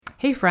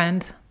Hey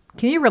friend,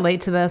 can you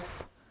relate to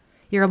this?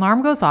 Your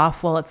alarm goes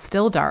off while it's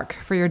still dark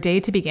for your day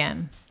to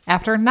begin,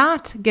 after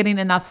not getting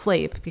enough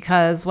sleep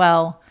because,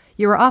 well,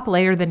 you were up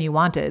later than you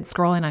wanted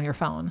scrolling on your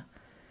phone.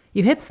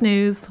 You hit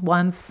snooze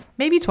once,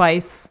 maybe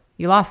twice,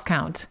 you lost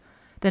count.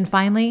 Then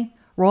finally,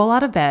 roll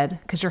out of bed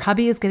because your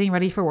hubby is getting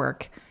ready for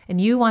work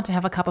and you want to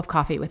have a cup of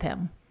coffee with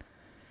him.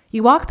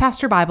 You walk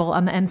past your Bible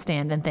on the end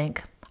stand and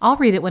think, I'll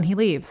read it when he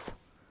leaves.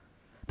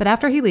 But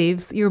after he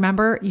leaves, you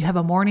remember you have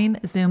a morning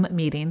Zoom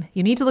meeting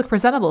you need to look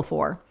presentable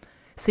for.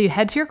 So you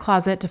head to your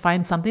closet to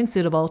find something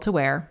suitable to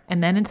wear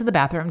and then into the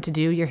bathroom to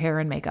do your hair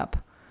and makeup.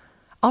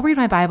 I'll read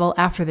my Bible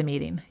after the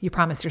meeting, you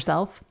promise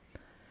yourself.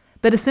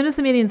 But as soon as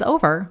the meeting's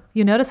over,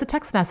 you notice a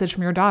text message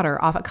from your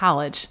daughter off at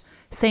college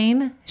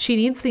saying she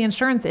needs the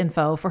insurance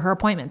info for her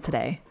appointment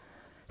today.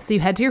 So you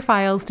head to your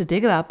files to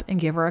dig it up and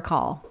give her a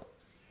call.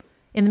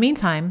 In the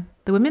meantime,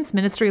 the women's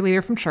ministry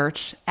leader from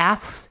church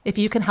asks if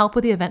you can help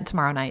with the event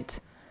tomorrow night.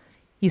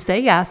 You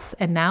say yes,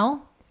 and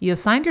now you have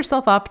signed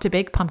yourself up to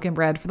bake pumpkin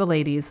bread for the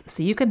ladies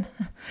so you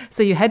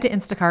head to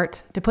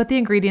Instacart to put the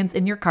ingredients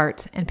in your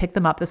cart and pick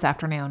them up this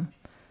afternoon.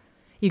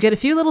 You get a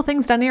few little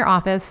things done in your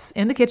office,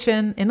 in the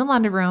kitchen, in the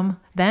laundry room,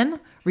 then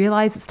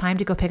realize it's time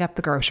to go pick up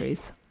the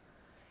groceries.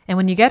 And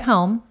when you get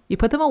home, you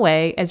put them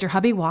away as your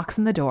hubby walks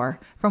in the door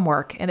from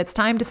work and it's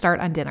time to start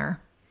on dinner.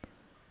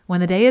 When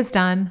the day is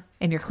done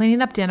and you're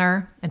cleaning up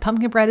dinner and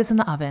pumpkin bread is in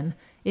the oven,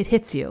 it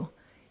hits you.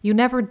 You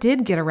never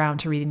did get around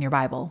to reading your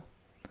Bible.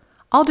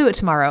 I'll do it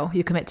tomorrow,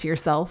 you commit to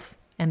yourself.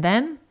 And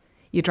then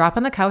you drop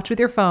on the couch with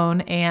your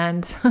phone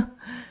and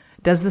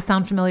does this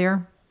sound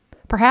familiar?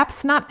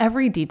 Perhaps not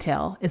every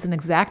detail is an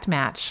exact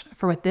match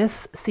for what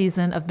this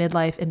season of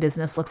midlife and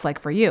business looks like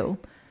for you.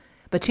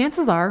 But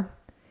chances are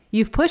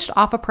you've pushed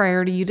off a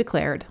priority you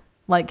declared,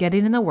 like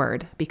getting in the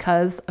Word,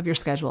 because of your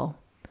schedule.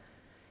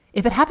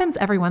 If it happens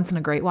every once in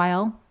a great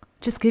while,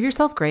 just give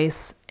yourself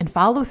grace and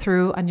follow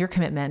through on your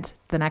commitment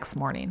the next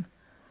morning.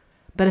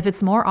 But if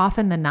it's more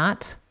often than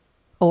not,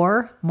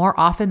 or more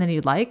often than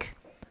you'd like,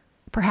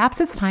 perhaps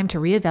it's time to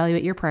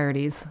reevaluate your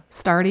priorities,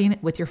 starting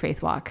with your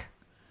faith walk.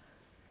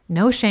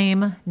 No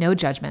shame, no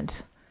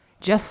judgment,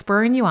 just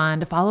spurring you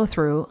on to follow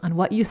through on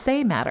what you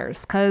say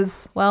matters,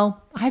 because,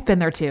 well, I've been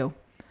there too.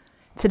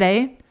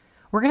 Today,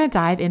 we're going to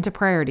dive into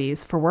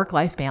priorities for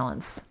work-life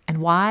balance and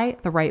why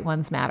the right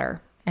ones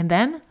matter, and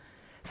then,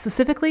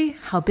 specifically,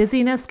 how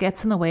busyness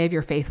gets in the way of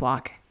your faith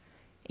walk,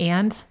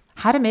 and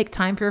how to make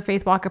time for your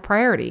faith walk a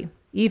priority,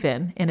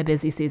 even in a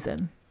busy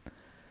season.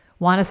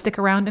 Want to stick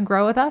around and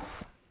grow with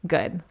us?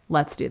 Good,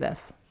 let's do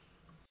this.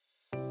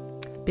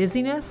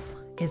 Busyness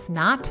is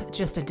not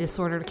just a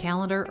disordered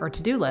calendar or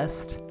to-do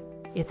list,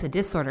 it's a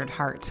disordered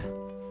heart.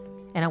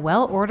 And a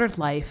well-ordered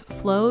life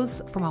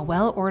flows from a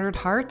well-ordered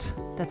heart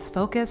that's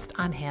focused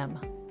on Him.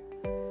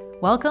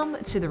 Welcome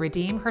to the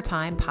Redeem Her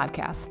Time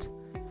podcast,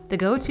 the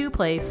go-to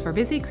place for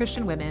busy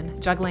Christian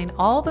women juggling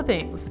all the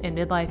things in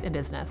midlife and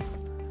business.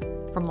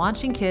 From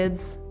launching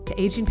kids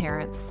to aging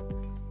parents,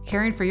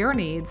 caring for your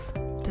needs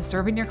to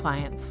serving your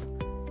clients,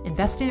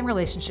 investing in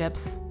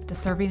relationships to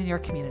serving in your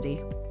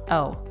community.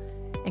 Oh,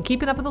 and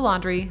keeping up with the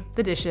laundry,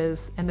 the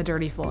dishes, and the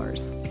dirty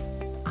floors.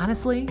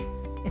 Honestly,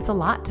 it's a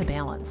lot to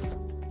balance.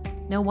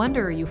 No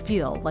wonder you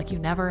feel like you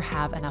never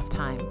have enough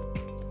time.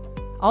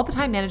 All the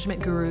time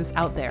management gurus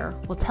out there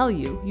will tell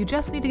you you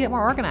just need to get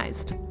more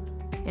organized.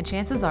 And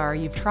chances are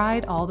you've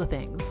tried all the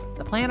things,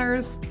 the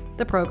planners,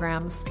 the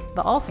programs,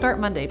 the All Start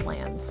Monday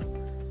plans,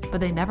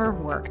 but they never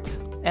worked,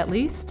 at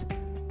least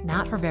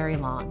not for very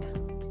long.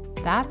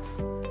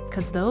 That's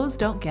because those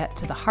don't get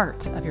to the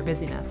heart of your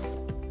busyness.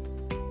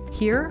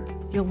 Here,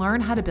 you'll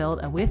learn how to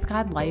build a with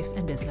God life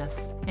and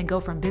business and go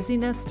from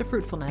busyness to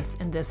fruitfulness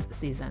in this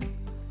season.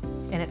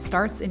 And it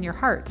starts in your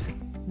heart,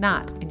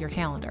 not in your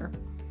calendar.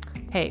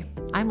 Hey,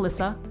 I'm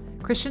Lissa,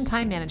 Christian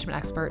time management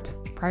expert,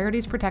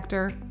 priorities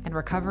protector, and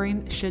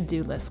recovering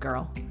should-do list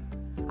girl.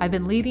 I've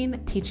been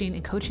leading, teaching,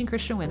 and coaching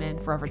Christian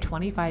women for over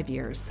 25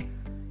 years.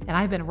 And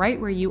I've been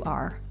right where you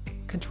are,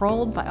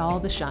 controlled by all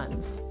the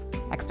shuns,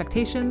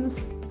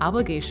 expectations,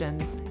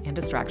 obligations, and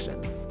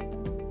distractions.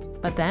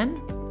 But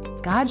then,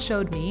 God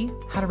showed me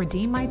how to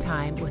redeem my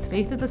time with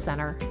faith at the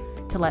center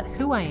to let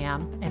who I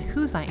am and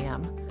whose I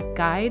am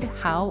guide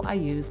how I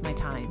use my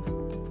time.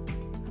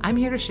 I'm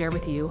here to share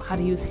with you how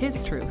to use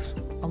His truth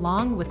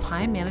along with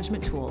time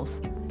management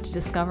tools to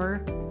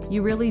discover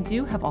you really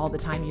do have all the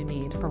time you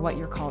need for what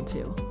you're called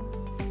to.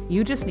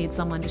 You just need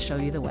someone to show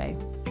you the way.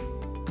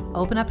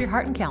 Open up your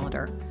heart and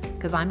calendar,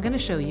 because I'm going to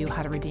show you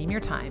how to redeem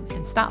your time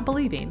and stop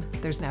believing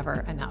there's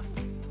never enough.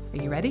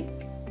 Are you ready?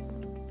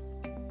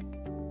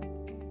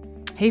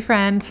 Hey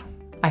friend,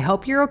 I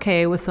hope you're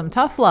okay with some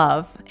tough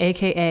love,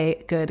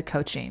 aka good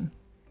coaching.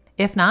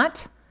 If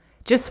not,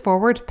 just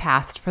forward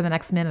past for the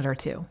next minute or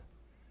two.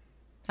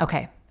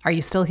 Okay, are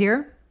you still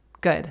here?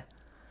 Good.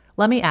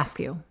 Let me ask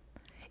you,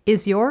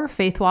 is your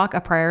faith walk a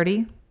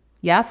priority?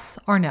 Yes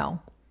or no?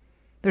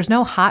 There's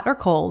no hot or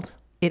cold.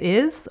 It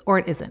is or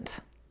it isn't.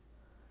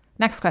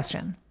 Next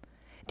question.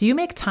 Do you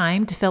make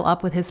time to fill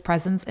up with His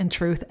presence and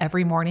truth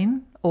every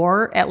morning,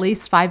 or at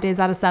least 5 days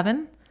out of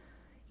 7?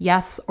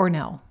 Yes or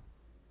no?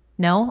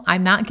 No,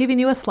 I'm not giving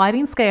you a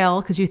sliding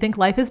scale because you think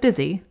life is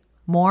busy.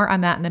 More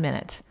on that in a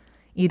minute.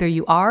 Either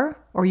you are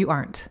or you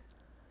aren't.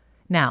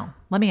 Now,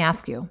 let me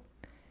ask you,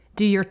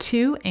 do your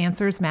two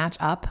answers match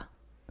up?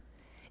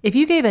 If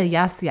you gave a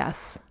yes,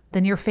 yes,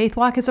 then your faith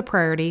walk is a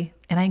priority,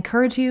 and I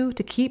encourage you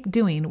to keep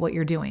doing what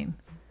you're doing.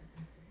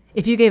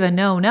 If you gave a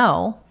no,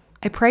 no,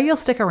 I pray you'll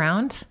stick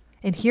around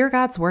and hear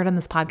God's word on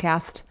this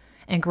podcast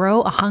and grow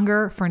a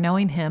hunger for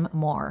knowing Him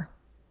more.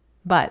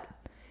 But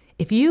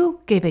if you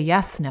gave a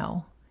yes,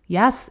 no,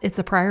 yes, it's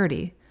a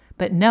priority,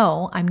 but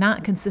no, I'm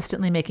not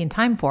consistently making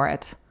time for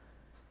it,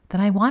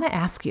 then I want to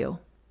ask you,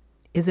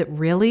 is it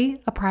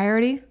really a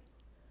priority?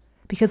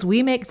 Because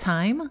we make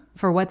time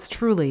for what's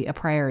truly a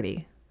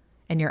priority,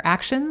 and your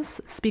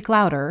actions speak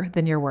louder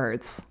than your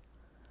words.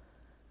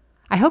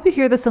 I hope you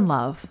hear this in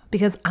love,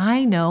 because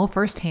I know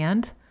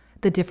firsthand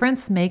the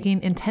difference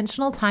making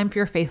intentional time for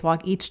your faith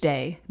walk each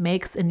day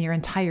makes in your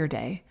entire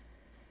day.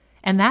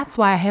 And that's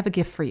why I have a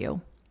gift for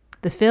you,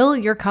 the Fill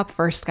Your Cup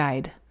First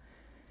Guide.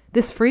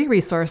 This free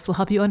resource will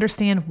help you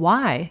understand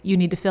why you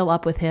need to fill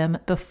up with Him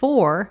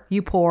before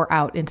you pour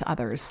out into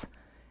others.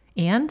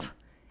 And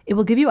it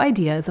will give you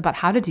ideas about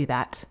how to do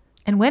that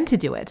and when to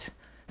do it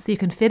so you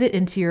can fit it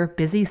into your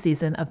busy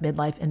season of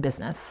midlife and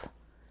business.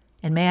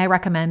 And may I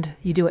recommend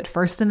you do it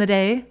first in the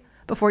day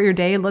before your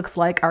day looks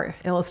like our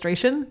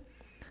illustration?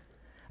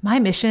 My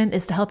mission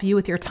is to help you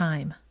with your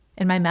time.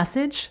 And my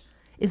message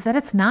is that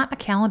it's not a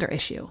calendar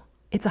issue.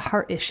 It's a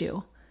heart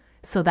issue.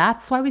 So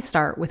that's why we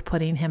start with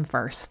putting Him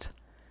first.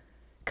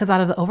 Because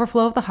out of the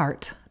overflow of the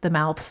heart, the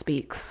mouth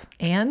speaks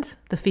and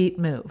the feet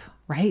move,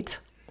 right?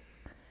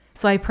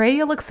 So I pray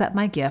you'll accept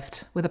my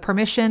gift with a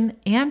permission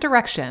and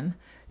direction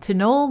to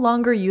no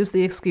longer use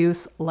the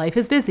excuse, life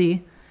is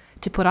busy,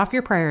 to put off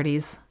your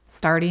priorities,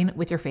 starting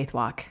with your faith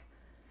walk.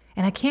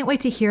 And I can't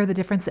wait to hear the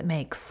difference it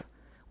makes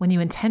when you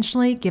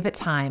intentionally give it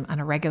time on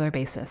a regular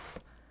basis.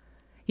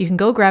 You can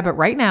go grab it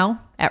right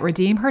now at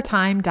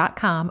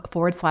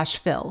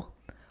redeemhertime.com/fill,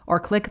 or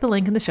click the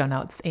link in the show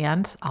notes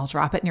and I'll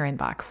drop it in your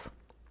inbox.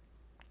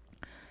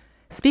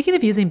 Speaking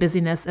of using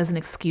busyness as an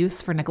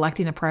excuse for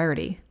neglecting a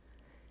priority,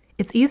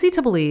 it's easy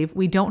to believe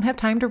we don't have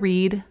time to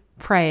read,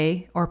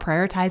 pray, or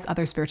prioritize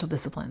other spiritual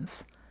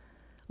disciplines.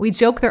 We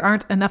joke there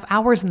aren't enough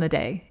hours in the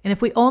day, and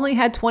if we only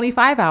had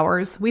 25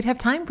 hours, we'd have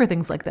time for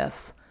things like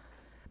this.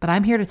 But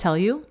I'm here to tell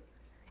you,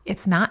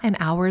 it's not an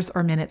hours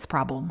or minutes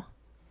problem.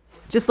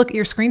 Just look at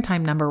your screen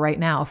time number right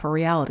now for a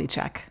reality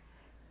check.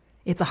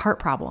 It's a heart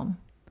problem,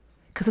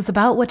 because it's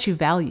about what you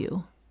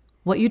value,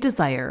 what you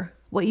desire,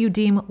 what you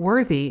deem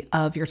worthy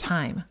of your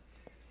time.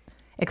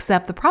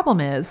 Except the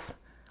problem is,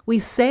 we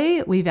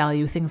say we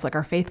value things like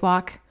our faith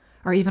walk,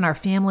 or even our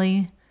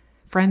family,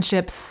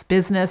 friendships,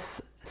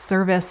 business,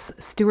 service,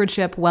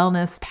 stewardship,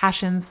 wellness,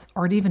 passions,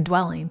 or even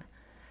dwelling.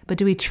 But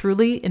do we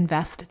truly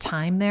invest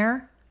time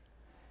there?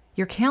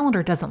 Your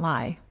calendar doesn't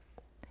lie.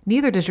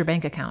 Neither does your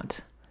bank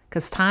account,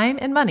 because time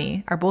and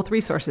money are both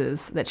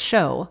resources that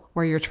show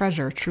where your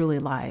treasure truly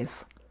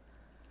lies.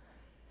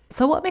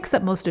 So what makes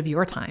up most of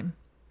your time?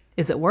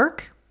 Is it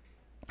work?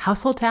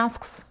 Household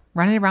tasks?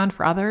 Running around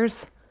for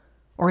others?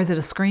 Or is it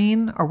a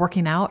screen or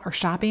working out or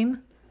shopping?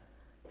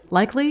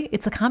 Likely,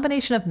 it's a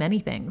combination of many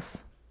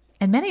things,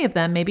 and many of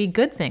them may be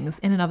good things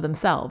in and of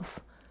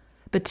themselves.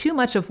 But too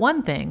much of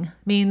one thing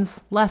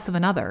means less of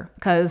another,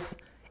 because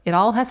it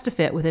all has to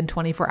fit within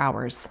 24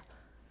 hours.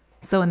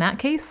 So in that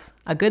case,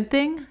 a good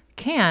thing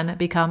can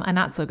become a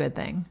not so good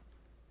thing.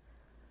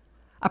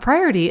 A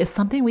priority is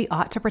something we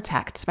ought to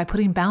protect by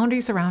putting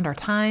boundaries around our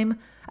time,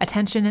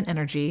 attention, and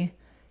energy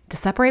to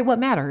separate what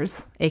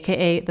matters,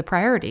 aka the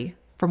priority,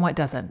 from what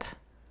doesn't.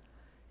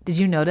 Did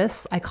you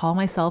notice I call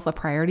myself a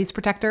priorities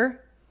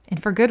protector?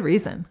 And for good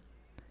reason.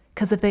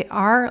 Because if they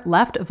are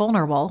left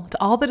vulnerable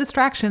to all the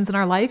distractions in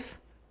our life,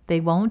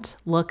 they won't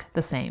look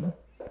the same.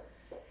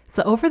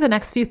 So over the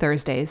next few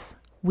Thursdays,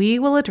 we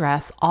will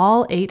address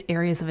all 8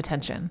 areas of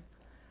attention,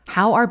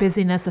 how our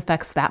busyness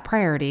affects that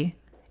priority,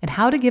 and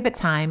how to give it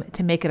time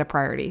to make it a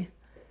priority,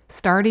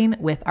 starting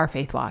with our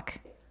faith walk.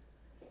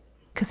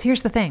 Because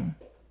here's the thing.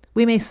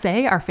 We may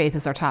say our faith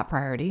is our top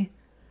priority,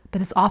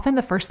 but it's often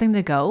the first thing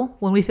to go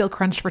when we feel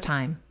crunched for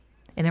time.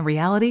 And in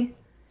reality,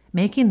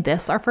 making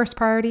this our first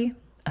priority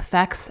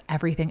affects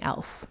everything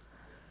else.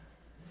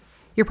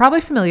 You're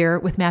probably familiar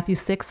with Matthew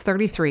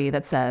 6:33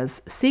 that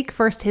says, "Seek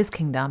first His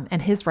kingdom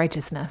and His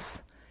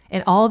righteousness,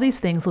 and all these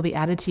things will be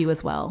added to you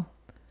as well."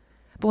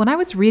 But when I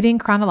was reading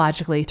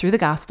chronologically through the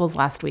Gospels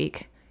last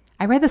week,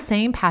 I read the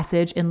same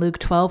passage in Luke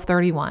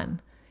 12:31,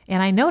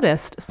 and I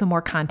noticed some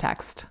more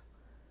context.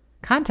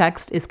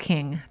 Context is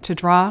king to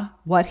draw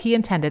what He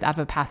intended out of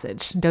a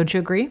passage. Don't you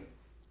agree?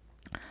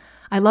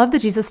 I love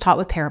that Jesus taught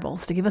with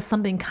parables to give us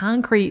something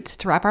concrete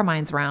to wrap our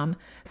minds around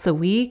so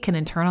we can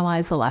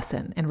internalize the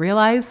lesson and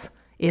realize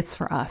it's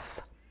for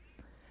us.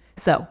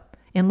 So,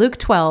 in Luke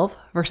 12,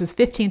 verses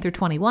 15 through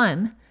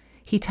 21,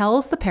 He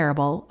tells the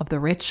parable of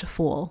the rich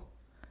fool.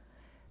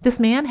 This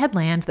man had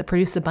land that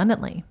produced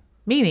abundantly,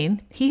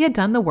 meaning he had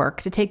done the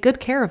work to take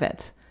good care of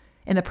it,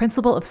 and the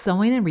principle of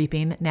sowing and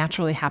reaping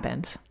naturally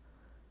happened.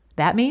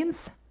 That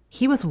means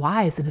he was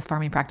wise in his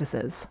farming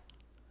practices.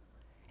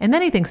 And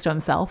then he thinks to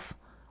himself,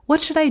 what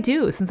should I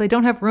do since I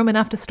don't have room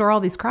enough to store all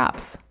these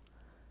crops?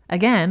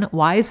 Again,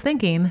 wise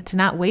thinking to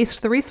not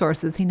waste the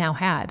resources he now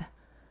had.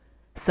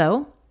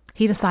 So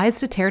he decides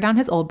to tear down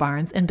his old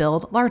barns and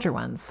build larger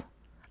ones.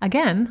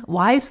 Again,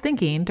 wise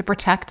thinking to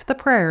protect the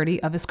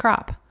priority of his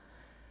crop.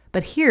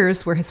 But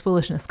here's where his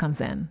foolishness comes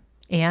in.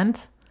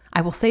 And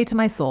I will say to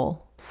my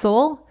soul,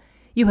 soul,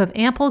 you have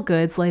ample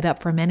goods laid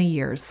up for many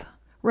years.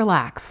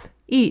 Relax,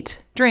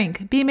 eat,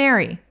 drink, be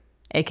merry,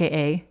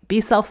 aka be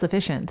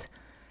self-sufficient,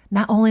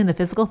 not only in the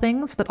physical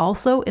things, but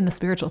also in the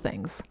spiritual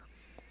things.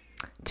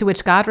 To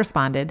which God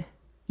responded,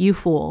 you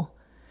fool,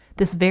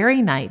 this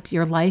very night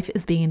your life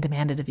is being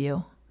demanded of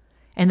you.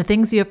 And the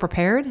things you have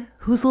prepared,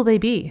 whose will they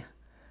be?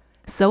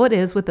 So it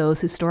is with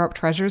those who store up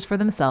treasures for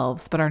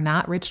themselves, but are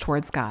not rich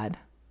towards God.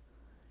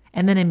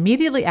 And then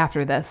immediately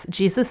after this,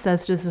 Jesus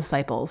says to his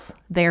disciples,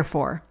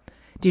 therefore,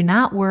 do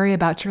not worry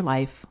about your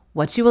life,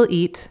 what you will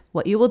eat,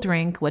 what you will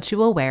drink, what you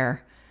will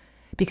wear,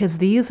 because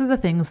these are the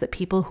things that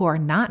people who are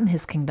not in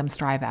his kingdom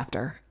strive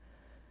after.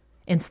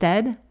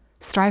 Instead,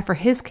 strive for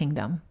his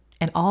kingdom,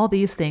 and all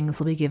these things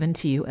will be given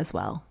to you as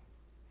well.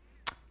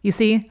 You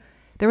see,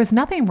 there was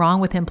nothing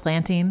wrong with him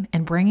planting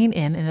and bringing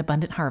in an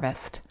abundant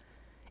harvest.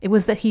 It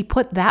was that he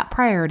put that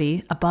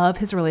priority above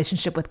his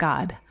relationship with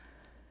God.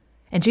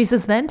 And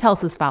Jesus then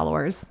tells his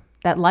followers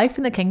that life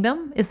in the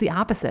kingdom is the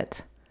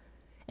opposite.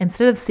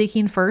 Instead of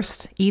seeking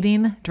first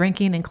eating,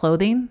 drinking, and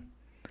clothing,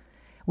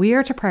 we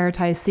are to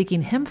prioritize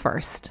seeking him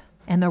first,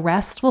 and the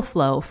rest will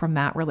flow from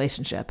that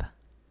relationship.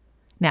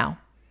 Now,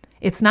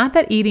 it's not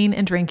that eating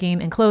and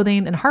drinking and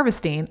clothing and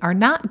harvesting are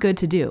not good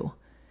to do.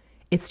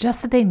 It's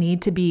just that they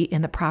need to be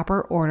in the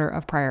proper order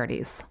of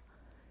priorities.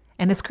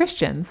 And as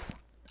Christians,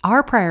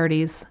 our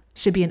priorities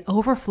should be an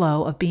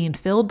overflow of being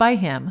filled by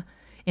him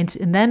and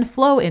then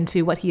flow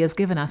into what he has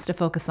given us to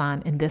focus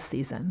on in this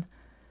season.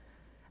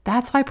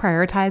 That's why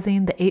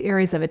prioritizing the 8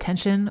 areas of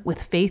attention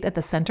with faith at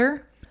the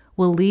center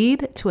will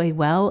lead to a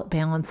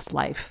well-balanced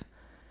life,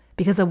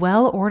 because a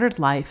well-ordered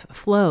life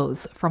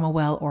flows from a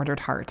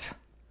well-ordered heart.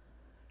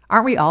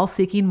 Aren't we all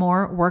seeking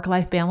more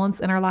work-life balance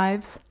in our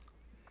lives?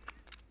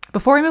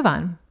 Before we move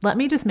on, let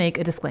me just make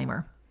a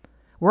disclaimer.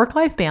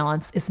 Work-life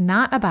balance is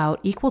not about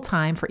equal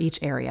time for each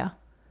area.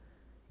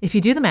 If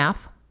you do the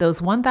math,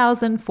 those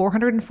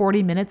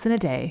 1,440 minutes in a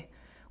day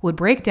would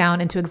break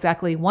down into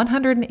exactly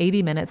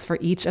 180 minutes for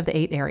each of the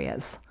 8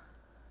 areas.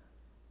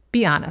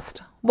 Be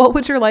honest. What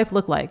would your life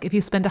look like if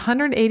you spent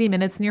 180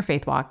 minutes in your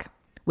faith walk,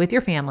 with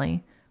your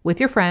family, with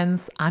your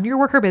friends, on your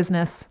work or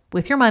business,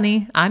 with your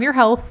money, on your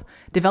health,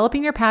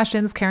 developing your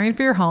passions, caring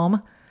for your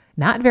home?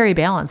 Not very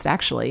balanced,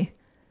 actually.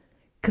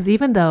 Because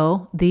even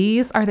though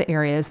these are the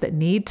areas that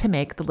need to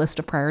make the list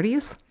of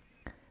priorities,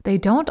 they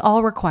don't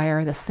all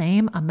require the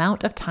same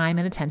amount of time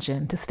and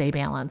attention to stay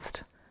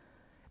balanced.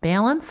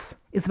 Balance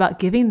is about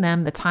giving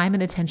them the time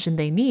and attention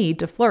they need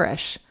to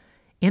flourish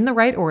in the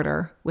right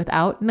order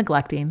without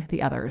neglecting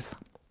the others.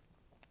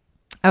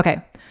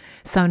 Okay,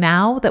 so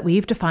now that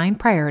we've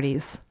defined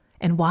priorities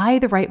and why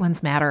the right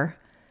ones matter,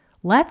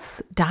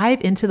 let's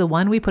dive into the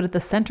one we put at the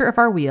center of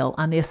our wheel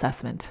on the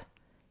assessment,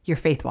 your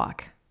faith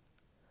walk.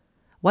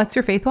 What's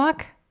your faith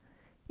walk?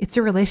 It's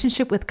your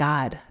relationship with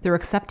God through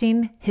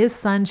accepting his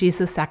son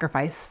Jesus'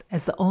 sacrifice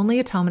as the only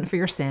atonement for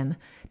your sin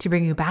to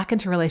bring you back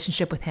into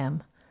relationship with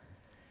him.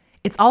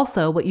 It's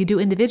also what you do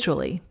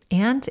individually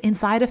and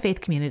inside a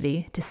faith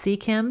community to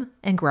seek him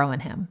and grow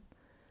in him.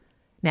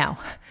 Now,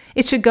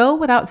 it should go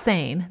without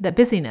saying that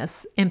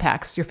busyness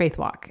impacts your faith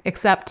walk,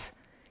 except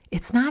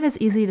it's not as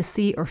easy to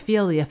see or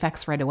feel the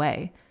effects right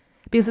away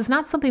because it's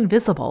not something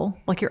visible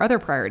like your other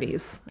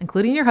priorities,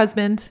 including your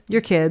husband,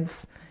 your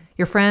kids,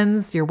 your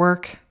friends, your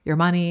work, your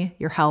money,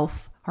 your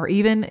health, or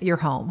even your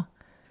home.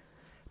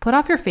 Put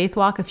off your faith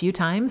walk a few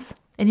times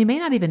and you may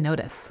not even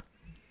notice.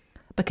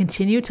 But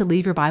continue to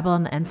leave your Bible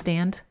on the end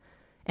stand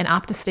and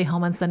opt to stay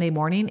home on Sunday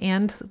morning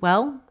and,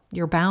 well,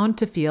 you're bound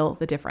to feel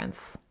the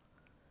difference.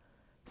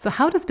 So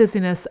how does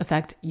busyness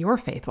affect your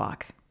faith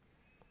walk?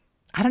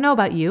 I don't know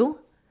about you,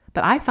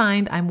 but I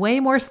find I'm way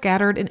more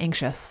scattered and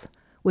anxious,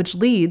 which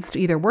leads to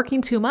either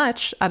working too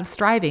much out of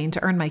striving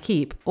to earn my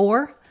keep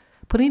or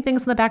putting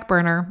things in the back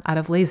burner out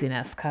of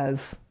laziness,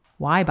 because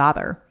why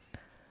bother?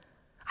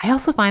 I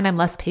also find I'm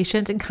less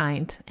patient and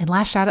kind and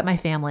lash out at my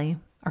family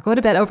or go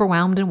to bed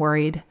overwhelmed and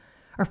worried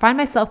or find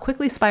myself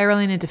quickly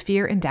spiraling into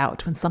fear and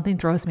doubt when something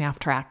throws me off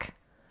track.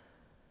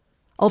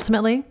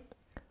 Ultimately,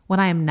 when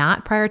I am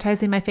not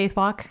prioritizing my faith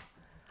walk,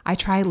 I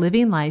try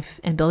living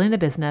life and building a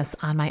business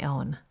on my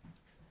own.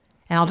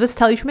 And I'll just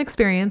tell you from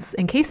experience,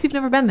 in case you've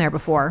never been there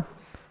before,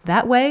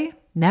 that way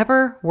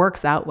never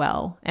works out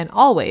well and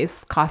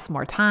always costs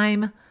more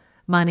time,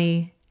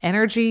 money,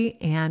 energy,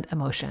 and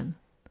emotion.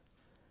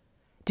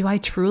 Do I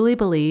truly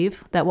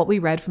believe that what we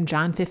read from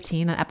John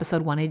 15 on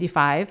episode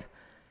 185,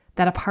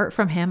 that apart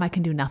from him I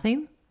can do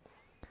nothing?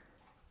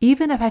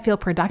 Even if I feel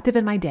productive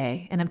in my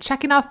day and I'm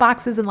checking off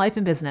boxes in life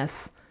and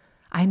business,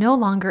 I no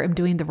longer am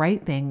doing the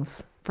right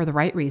things for the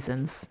right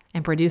reasons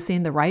and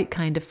producing the right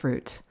kind of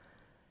fruit.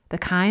 the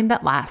kind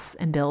that lasts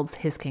and builds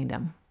his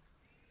kingdom.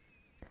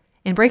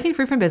 In Breaking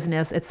Free from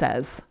Busyness, it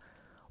says,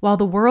 while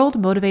the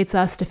world motivates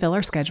us to fill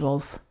our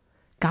schedules,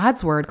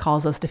 God's word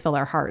calls us to fill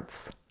our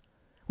hearts.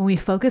 When we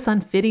focus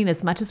on fitting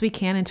as much as we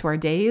can into our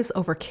days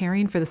over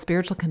caring for the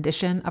spiritual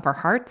condition of our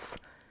hearts,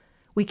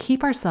 we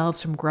keep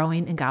ourselves from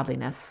growing in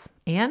godliness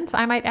and,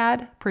 I might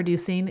add,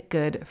 producing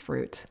good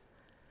fruit.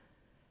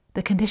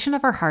 The condition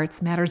of our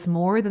hearts matters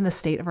more than the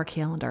state of our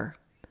calendar,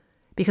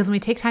 because when we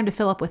take time to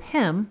fill up with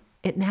Him,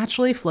 it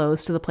naturally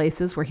flows to the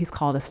places where He's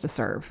called us to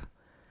serve.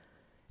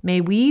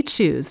 May we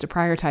choose to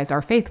prioritize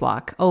our faith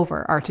walk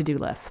over our to-do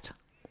list.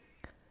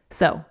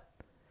 So,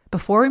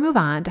 before we move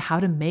on to how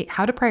to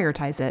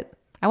prioritize it,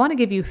 I want to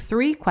give you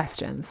 3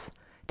 questions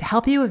to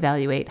help you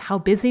evaluate how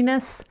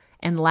busyness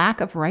and lack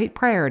of right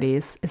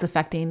priorities is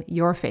affecting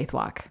your faith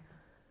walk.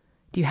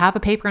 Do you have a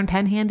paper and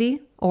pen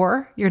handy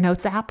or your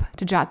notes app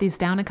to jot these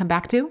down and come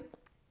back to?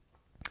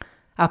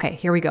 Okay,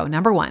 here we go.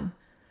 Number 1,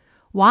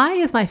 why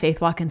is my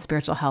faith walk and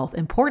spiritual health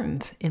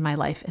important in my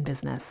life and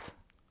business?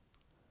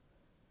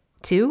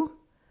 2,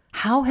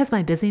 how has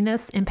my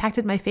busyness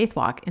impacted my faith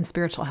walk and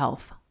spiritual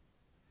health?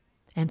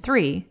 And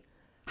 3,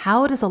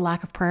 how does a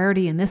lack of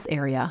priority in this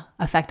area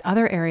affect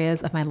other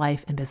areas of my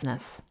life and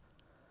business?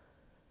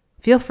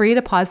 Feel free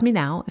to pause me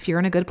now if you're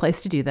in a good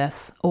place to do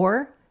this,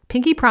 or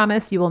pinky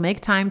promise you will make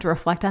time to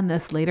reflect on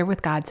this later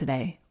with God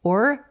today,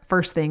 or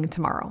first thing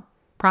tomorrow.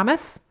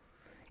 Promise?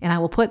 And I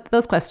will put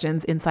those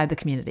questions inside the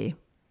community.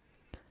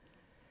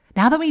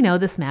 Now that we know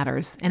this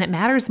matters, and it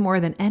matters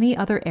more than any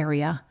other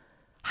area,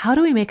 how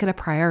do we make it a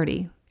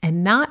priority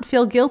and not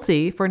feel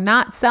guilty for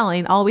not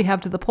selling all we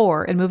have to the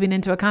poor and moving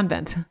into a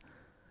convent?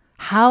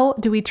 How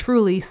do we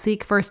truly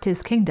seek first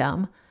His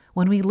kingdom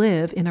when we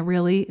live in a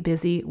really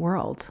busy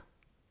world?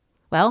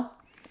 Well,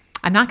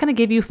 I'm not going to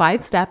give you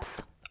 5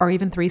 steps or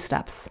even 3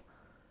 steps.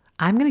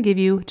 I'm going to give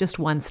you just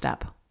 1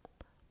 step.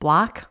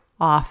 Block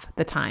off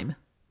the time.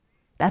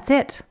 That's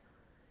it.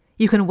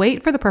 You can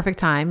wait for the perfect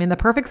time in the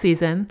perfect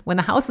season when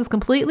the house is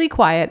completely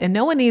quiet and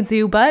no one needs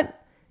you, but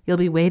you'll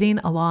be waiting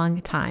a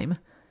long time.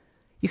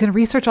 You can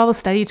research all the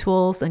study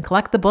tools and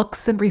collect the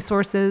books and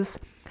resources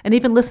and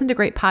even listen to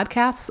great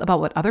podcasts about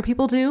what other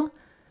people do,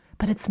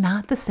 but it's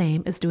not the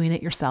same as doing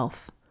it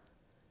yourself.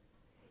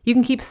 You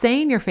can keep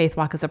saying your faith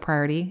walk is a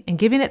priority and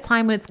giving it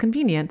time when it's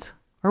convenient,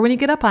 or when you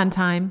get up on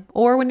time,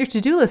 or when your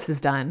to-do list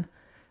is done,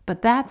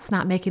 but that's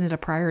not making it a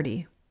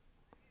priority.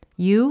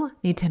 You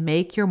need to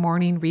make your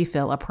morning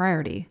refill a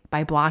priority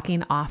by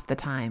blocking off the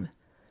time.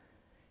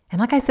 And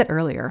like I said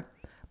earlier,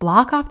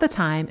 block off the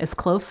time as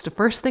close to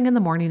first thing in the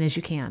morning as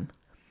you can.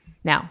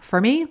 Now,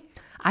 for me,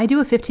 I do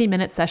a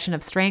 15-minute session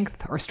of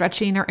strength or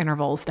stretching or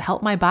intervals to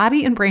help my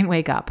body and brain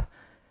wake up.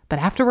 But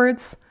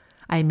afterwards,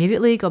 I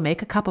immediately go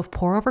make a cup of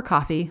pour-over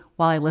coffee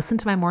while I listen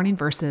to my morning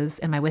verses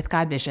and my With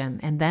God vision,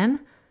 and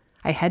then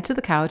I head to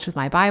the couch with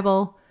my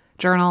Bible,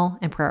 journal,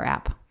 and prayer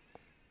app.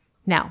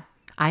 Now,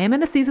 I am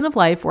in a season of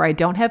life where I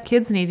don't have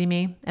kids needing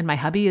me, and my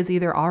hubby is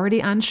either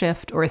already on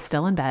shift or is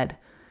still in bed,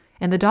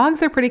 and the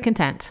dogs are pretty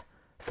content,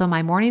 so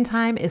my morning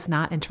time is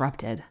not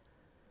interrupted.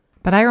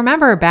 But I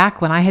remember back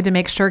when I had to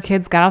make sure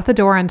kids got out the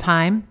door on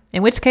time,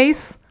 in which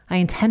case I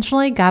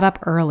intentionally got up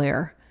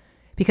earlier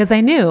because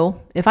I knew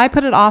if I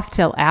put it off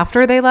till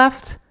after they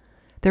left,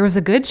 there was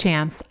a good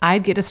chance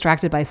I'd get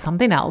distracted by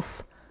something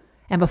else,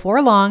 and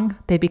before long,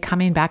 they'd be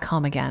coming back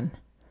home again.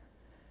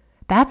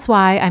 That's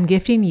why I'm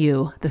gifting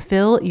you the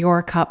Fill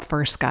Your Cup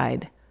First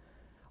guide,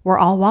 where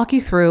I'll walk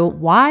you through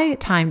why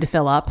time to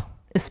fill up,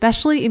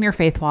 especially in your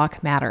faith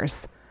walk,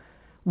 matters,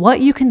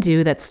 what you can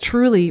do that's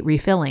truly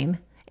refilling,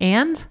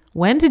 and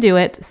when to do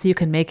it so you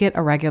can make it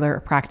a regular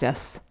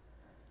practice.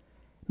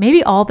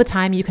 Maybe all the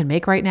time you can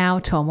make right now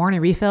to a morning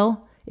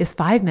refill is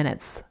 5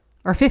 minutes,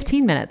 or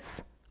 15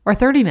 minutes, or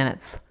 30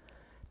 minutes.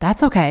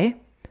 That's okay.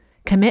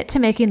 Commit to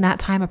making that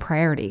time a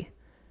priority,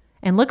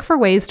 and look for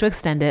ways to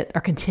extend it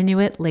or continue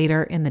it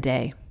later in the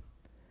day.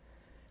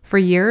 For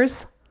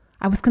years,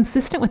 I was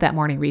consistent with that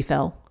morning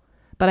refill,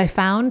 but I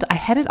found I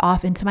headed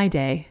off into my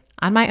day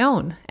on my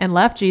own and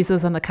left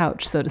Jesus on the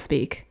couch, so to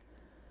speak.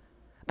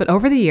 But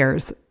over the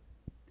years,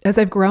 as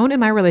I've grown in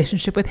my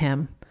relationship with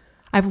Him,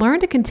 I've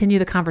learned to continue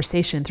the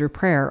conversation through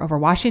prayer over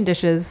washing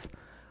dishes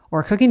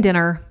or cooking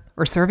dinner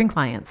or serving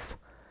clients.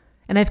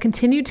 And I've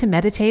continued to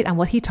meditate on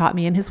what He taught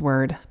me in His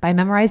Word by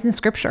memorizing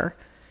scripture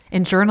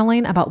and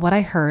journaling about what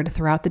I heard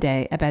throughout the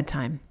day at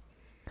bedtime.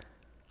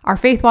 Our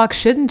faith walk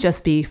shouldn't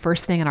just be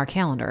first thing in our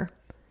calendar.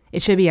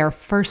 It should be our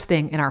first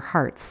thing in our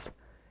hearts.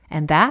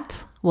 And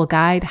that will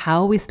guide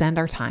how we spend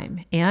our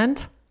time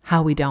and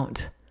how we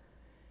don't.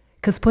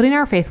 Because putting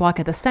our faith walk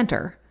at the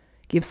center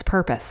gives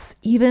purpose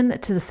even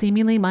to the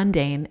seemingly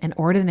mundane and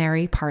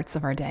ordinary parts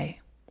of our day.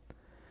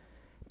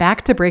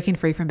 Back to Breaking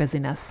Free from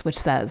Busyness, which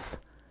says,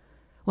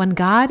 when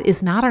God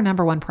is not our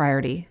number one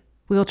priority,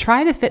 we will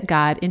try to fit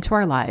God into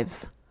our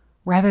lives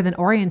rather than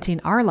orienting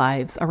our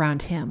lives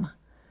around Him.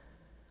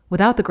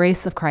 Without the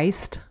grace of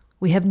Christ,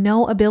 we have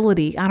no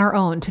ability on our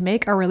own to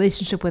make our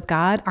relationship with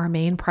God our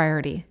main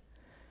priority.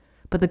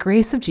 But the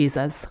grace of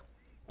Jesus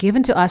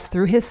given to us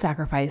through his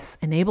sacrifice,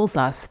 enables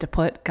us to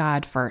put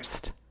God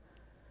first.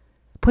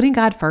 Putting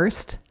God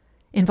first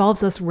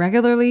involves us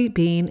regularly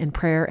being in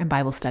prayer and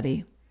Bible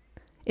study.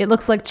 It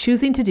looks like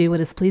choosing to do what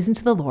is pleasing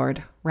to the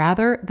Lord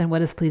rather than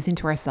what is pleasing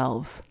to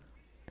ourselves.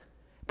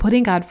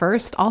 Putting God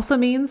first also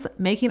means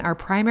making our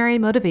primary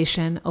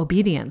motivation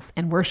obedience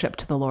and worship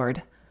to the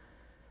Lord.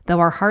 Though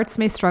our hearts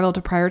may struggle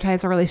to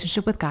prioritize our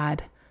relationship with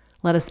God,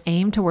 let us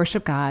aim to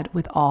worship God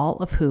with all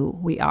of who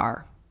we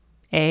are.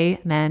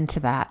 Amen to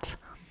that.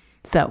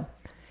 So,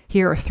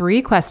 here are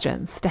 3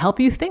 questions to help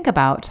you think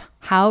about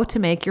how to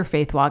make your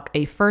faith walk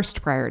a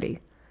first priority.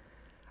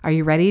 Are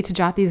you ready to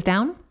jot these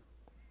down?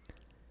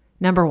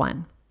 Number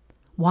 1,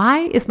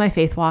 why is my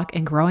faith walk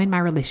and growing my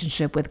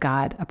relationship with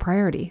God a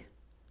priority?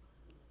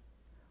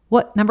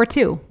 Number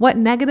 2, what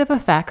negative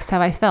effects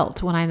have I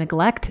felt when I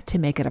neglect to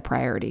make it a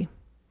priority?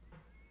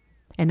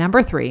 And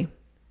number 3,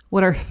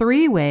 what are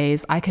 3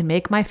 ways I can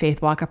make my faith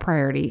walk a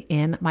priority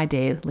in my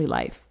daily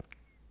life?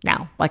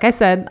 Now, like I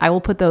said, I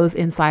will put those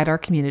inside our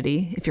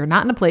community if you're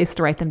not in a place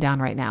to write them down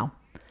right now.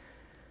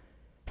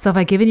 So have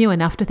I given you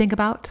enough to think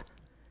about?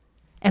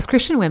 As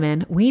Christian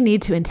women, we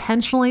need to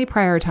intentionally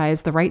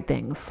prioritize the right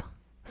things,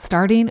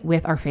 starting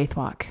with our faith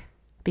walk,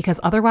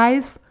 because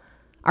otherwise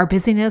our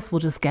busyness will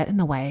just get in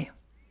the way.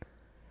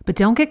 But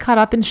don't get caught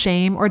up in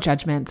shame or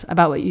judgment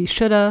about what you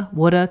shoulda,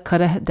 woulda,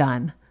 coulda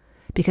done,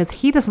 because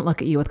he doesn't look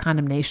at you with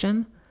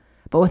condemnation,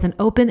 but with an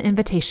open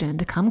invitation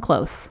to come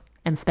close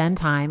and spend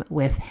time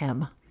with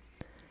him.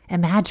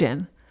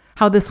 Imagine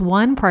how this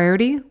one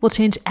priority will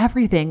change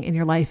everything in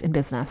your life and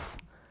business.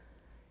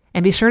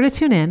 And be sure to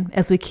tune in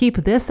as we keep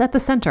this at the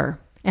center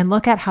and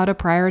look at how to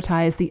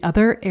prioritize the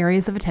other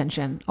areas of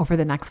attention over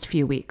the next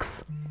few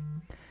weeks.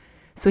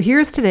 So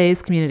here's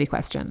today's community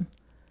question.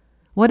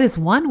 What is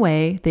one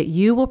way that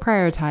you will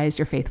prioritize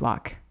your faith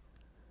walk?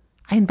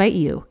 I invite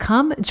you,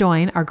 come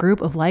join our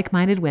group of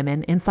like-minded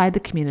women inside the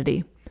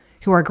community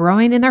who are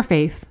growing in their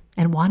faith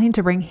and wanting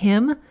to bring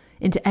him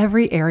into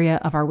every area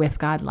of our with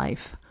God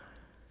life.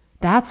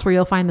 That's where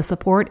you'll find the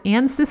support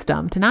and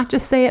system to not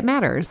just say it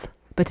matters,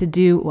 but to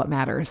do what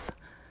matters.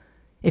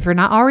 If you're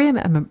not already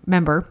a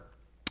member,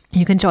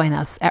 you can join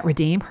us at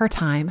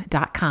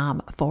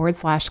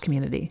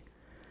redeemhertime.com/community.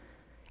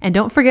 And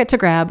don't forget to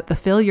grab the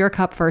Fill Your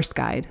Cup First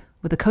guide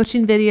with a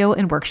coaching video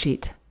and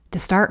worksheet to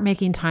start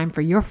making time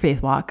for your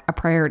faith walk a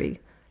priority,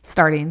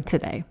 starting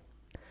today.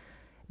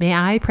 May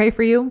I pray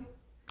for you?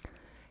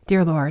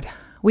 Dear Lord,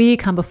 we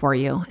come before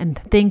you and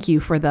thank you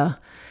for the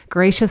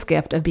gracious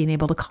gift of being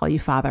able to call you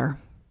Father.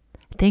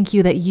 Thank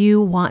you that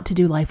you want to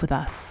do life with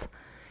us.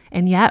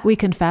 And yet we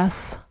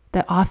confess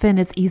that often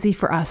it's easy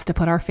for us to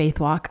put our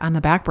faith walk on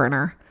the back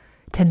burner,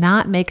 to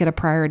not make it a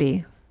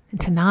priority, and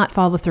to not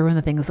follow through in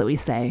the things that we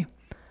say.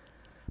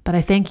 But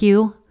I thank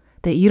you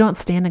that you don't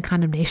stand in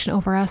condemnation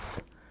over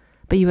us,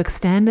 but you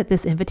extend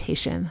this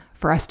invitation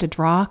for us to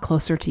draw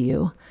closer to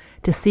you,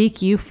 to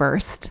seek you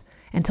first,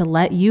 and to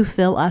let you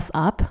fill us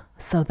up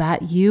so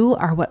that you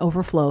are what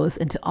overflows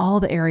into all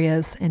the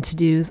areas and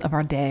to-dos of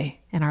our day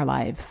and our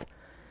lives.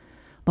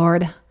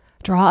 Lord,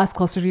 draw us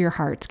closer to your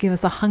heart. Give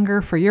us a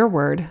hunger for your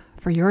word,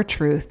 for your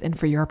truth, and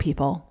for your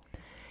people.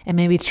 And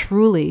may we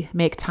truly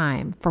make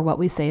time for what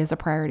we say is a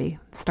priority,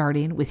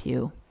 starting with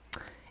you.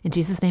 In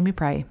Jesus' name we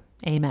pray.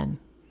 Amen.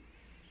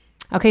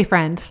 Okay,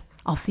 friend,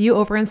 I'll see you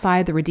over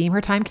inside the Redeem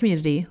Her Time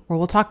community where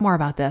we'll talk more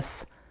about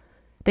this.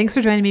 Thanks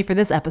for joining me for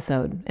this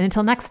episode. And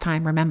until next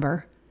time,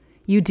 remember,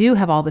 you do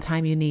have all the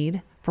time you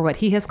need for what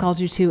he has called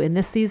you to in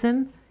this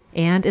season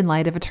and in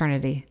light of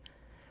eternity.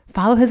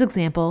 Follow his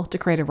example to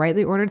create a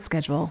rightly ordered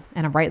schedule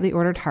and a rightly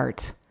ordered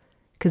heart,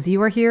 because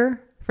you are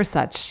here for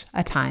such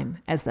a time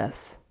as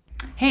this.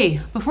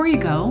 Hey, before you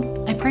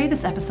go, I pray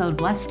this episode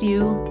blessed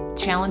you,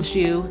 challenged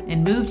you,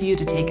 and moved you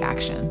to take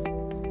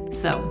action.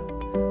 So,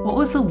 what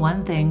was the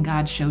one thing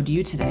God showed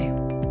you today?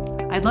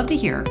 I'd love to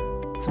hear.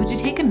 So would you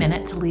take a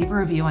minute to leave a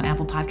review on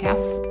Apple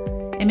Podcasts?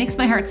 It makes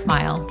my heart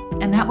smile,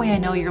 and that way I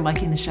know you're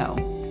liking the show.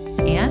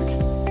 And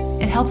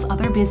it helps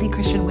other busy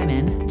Christian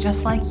women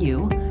just like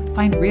you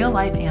find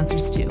real-life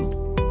answers too.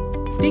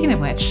 Speaking of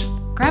which,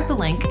 grab the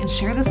link and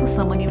share this with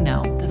someone you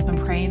know that's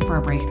been praying for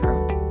a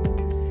breakthrough.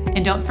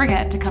 And don't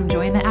forget to come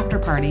join the after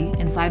party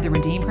inside the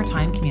Redeem Her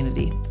Time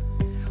community.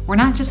 We're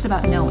not just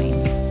about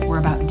knowing, we're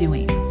about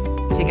doing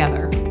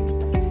together.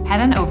 Head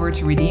on over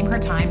to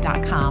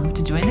redeemhertime.com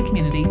to join the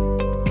community,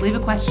 leave a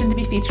question to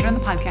be featured on the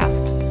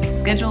podcast,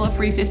 schedule a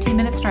free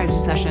 15-minute strategy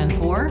session,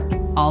 or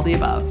all the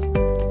above.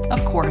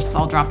 Of course,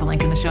 I'll drop the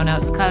link in the show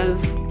notes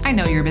because I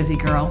know you're a busy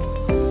girl.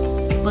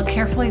 Look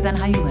carefully then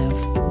how you live,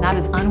 not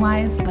as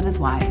unwise, but as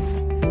wise,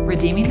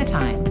 redeeming the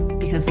time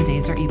because the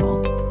days are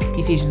evil.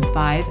 Ephesians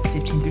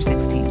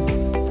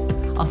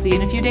 5:15-16. I'll see you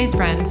in a few days,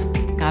 friend.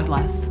 God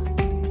bless.